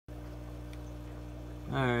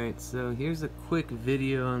Alright, so here's a quick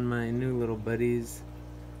video on my new little buddies.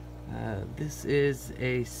 This is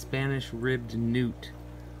a Spanish Ribbed Newt.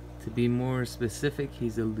 To be more specific,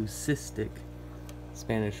 he's a Leucistic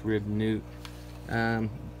Spanish Ribbed Newt. I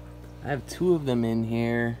have two of them in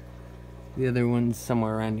here. The other one's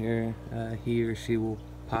somewhere around here. He or she will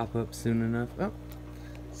pop up soon enough. Oh,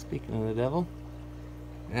 speaking of the devil.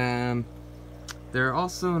 They're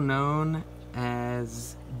also known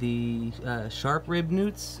as the sharp ribbed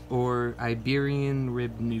newts or Iberian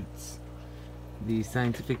ribbed newts. The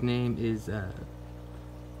scientific name is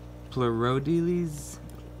Pleurodilles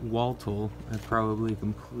waltol. I probably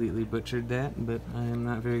completely butchered that, but I am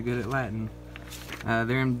not very good at Latin.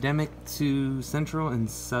 They're endemic to central and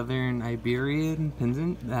southern Iberian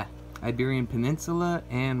Peninsula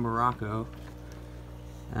and Morocco.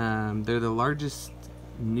 They're the largest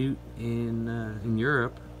newt in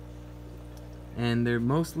Europe, and they're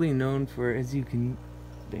mostly known for, as you can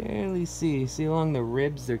barely see along the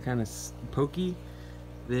ribs, they're kind of pokey.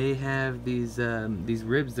 They have these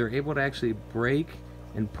ribs. They're able to actually break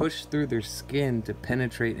and push through their skin to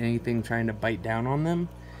penetrate anything trying to bite down on them,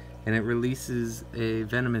 and it releases a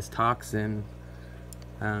venomous toxin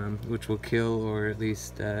which will kill, or at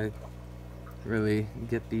least really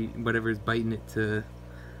get the whatever's biting it to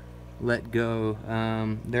let go.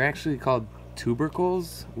 They're actually called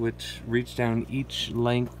tubercles, which reach down each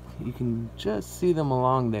length. You can just see them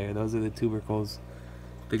along there. Those are the tubercles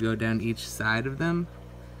that go down each side of them.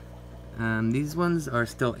 These ones are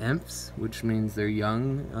still imps, which means they're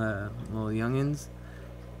young, little youngins.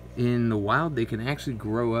 In the wild, they can actually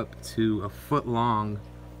grow up to a foot long,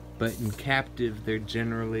 but in captive, they're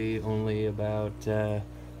generally only about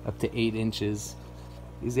up to 8 inches.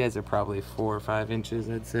 These guys are probably 4 or 5 inches,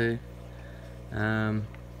 I'd say.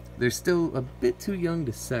 They're still a bit too young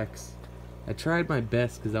to sex. I tried my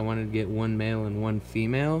best because I wanted to get one male and one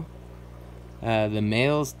female. The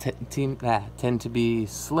males tend to be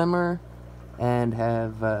slimmer and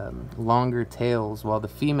have longer tails, while the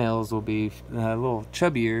females will be a little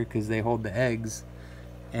chubbier because they hold the eggs,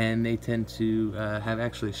 and they tend to have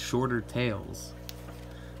actually shorter tails.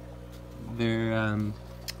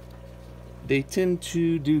 They tend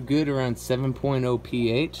to do good around 7.0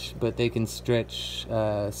 pH, but they can stretch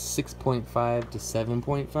 6.5 to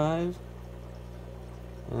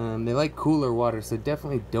 7.5. They like cooler water, so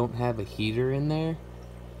definitely don't have a heater in there.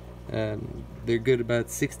 They're good about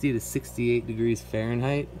 60 to 68 degrees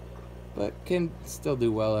Fahrenheit, but can still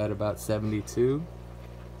do well at about 72.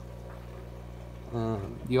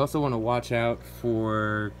 You also want to watch out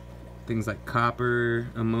for things like copper,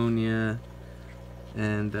 ammonia,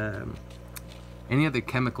 and any other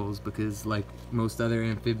chemicals, because like most other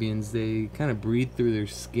amphibians, they kind of breathe through their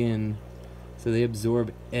skin, so they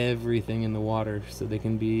absorb everything in the water, so they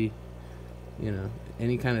can be,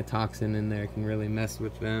 any kind of toxin in there can really mess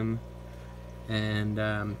with them. And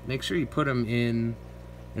make sure you put them in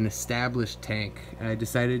an established tank. I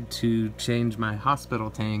decided to change my hospital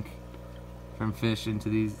tank from fish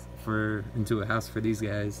into a house for these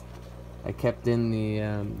guys. I kept in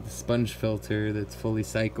the sponge filter that's fully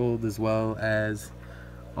cycled, as well as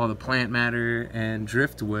all the plant matter and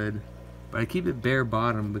driftwood, but I keep it bare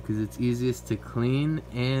bottom because it's easiest to clean,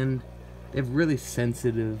 and they have really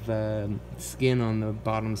sensitive skin on the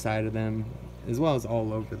bottom side of them, as well as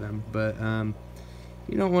all over them. But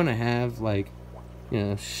you don't want to have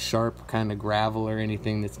sharp kind of gravel or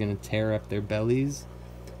anything that's going to tear up their bellies.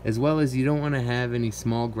 As well as you don't want to have any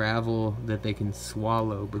small gravel that they can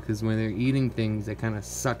swallow, because when they're eating things, they kind of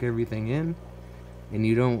suck everything in, and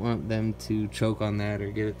you don't want them to choke on that or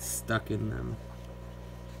get it stuck in them.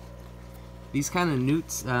 These kind of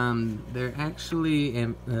newts, they're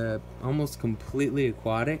actually almost completely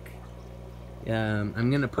aquatic. I'm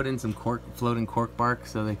going to put in some floating cork bark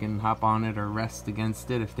so they can hop on it or rest against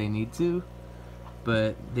it if they need to.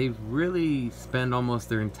 But they really spend almost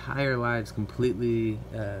their entire lives completely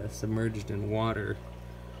submerged in water.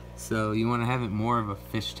 So you want to have it more of a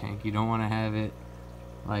fish tank. You don't want to have it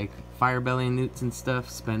like fire-belly newts and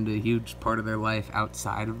stuff spend a huge part of their life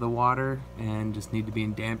outside of the water and just need to be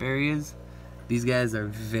in damp areas. These guys are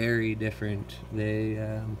very different. They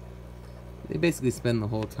basically spend the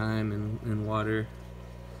whole time in water.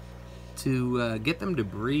 To get them to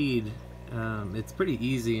breed, it's pretty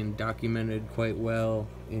easy and documented quite well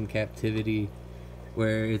in captivity,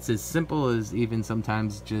 where it's as simple as even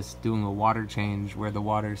sometimes just doing a water change where the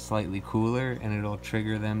water is slightly cooler, and it'll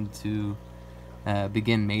trigger them to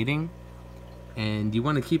begin mating. And you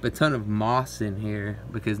want to keep a ton of moss in here,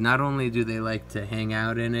 because not only do they like to hang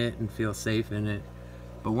out in it and feel safe in it,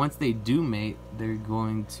 but once they do mate, they're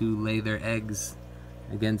going to lay their eggs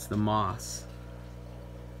against the moss.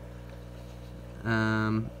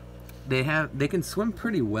 They can swim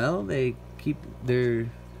pretty well. They keep their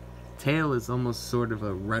tail is almost sort of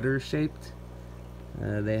a rudder shaped.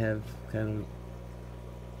 They have kind of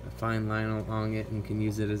a fine line along it and can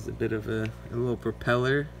use it as a bit of a little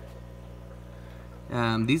propeller.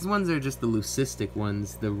 These ones are just the leucistic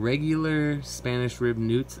ones. The regular Spanish Ribbed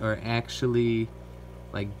Newts are actually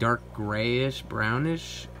like dark grayish,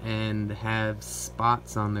 brownish, and have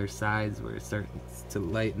spots on their sides where it starts to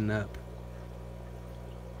lighten up.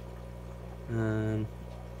 And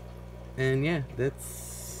yeah,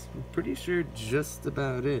 that's, I'm pretty sure, just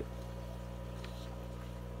about it.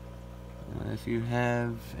 If you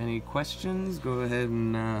have any questions, go ahead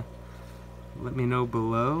and let me know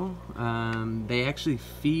below. They actually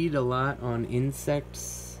feed a lot on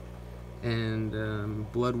insects, and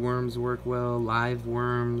bloodworms work well, live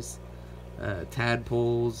worms,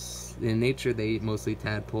 tadpoles. In nature they eat mostly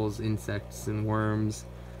tadpoles, insects, and worms.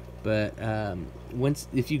 But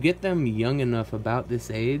if you get them young enough, about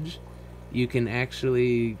this age, you can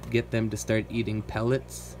actually get them to start eating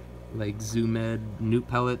pellets, like Zoo-Med Newt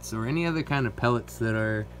pellets, or any other kind of pellets that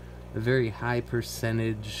are a very high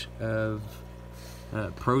percentage of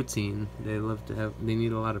protein. They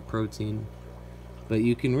need a lot of protein. But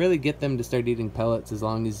you can really get them to start eating pellets as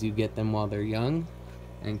long as you get them while they're young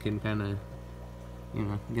and can kind of, you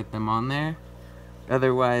know, get them on there.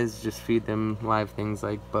 Otherwise, just feed them live things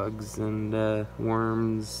like bugs and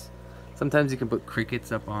worms. Sometimes you can put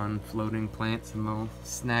crickets up on floating plants and they'll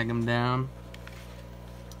snag them down.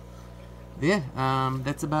 Yeah,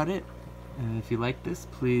 that's about it. If you like this,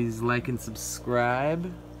 please like and subscribe.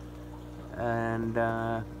 And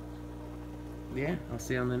yeah, I'll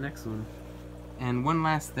see you on the next one. And one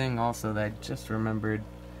last thing also that I just remembered.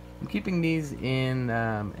 I'm keeping these in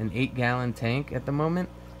an 8-gallon tank at the moment,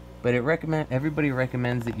 but everybody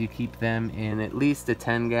recommends that you keep them in at least a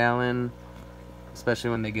 10-gallon, especially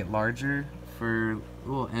when they get larger. For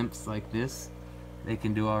little imps like this, they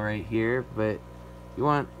can do alright here, but you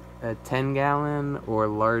want a 10-gallon or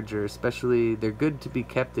larger. Especially, they're good to be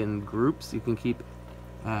kept in groups. You can keep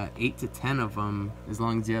 8 to 10 of them as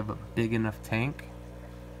long as you have a big enough tank.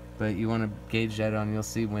 But you want to gauge that on, you'll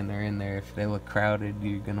see when they're in there. If they look crowded,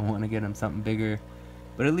 you're going to want to get them something bigger.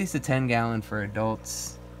 But at least a 10-gallon for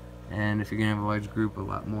adults. And if you're going to have a large group, a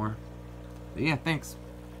lot more. But yeah, thanks.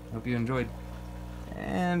 Hope you enjoyed.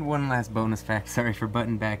 And one last bonus fact, sorry for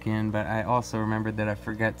butting back in, but I also remembered that I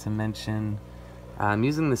forgot to mention, I'm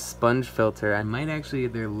using the sponge filter. I might actually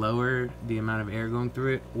either lower the amount of air going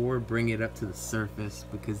through it or bring it up to the surface,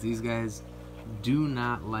 because these guys do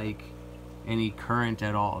not like any current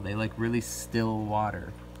at all. They like really still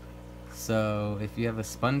water. So if you have a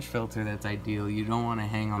sponge filter, that's ideal. You don't want to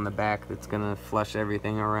hang on the back, that's gonna flush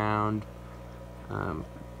everything around.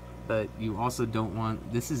 But you also don't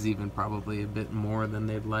want, this is even probably a bit more than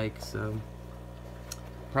they'd like, so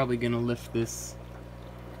probably gonna lift this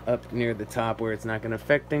up near the top where it's not gonna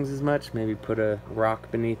affect things as much. Maybe put a rock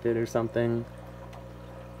beneath it or something.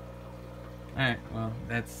 Alright, well,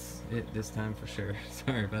 that's it this time for sure.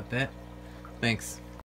 Sorry about that. Thanks.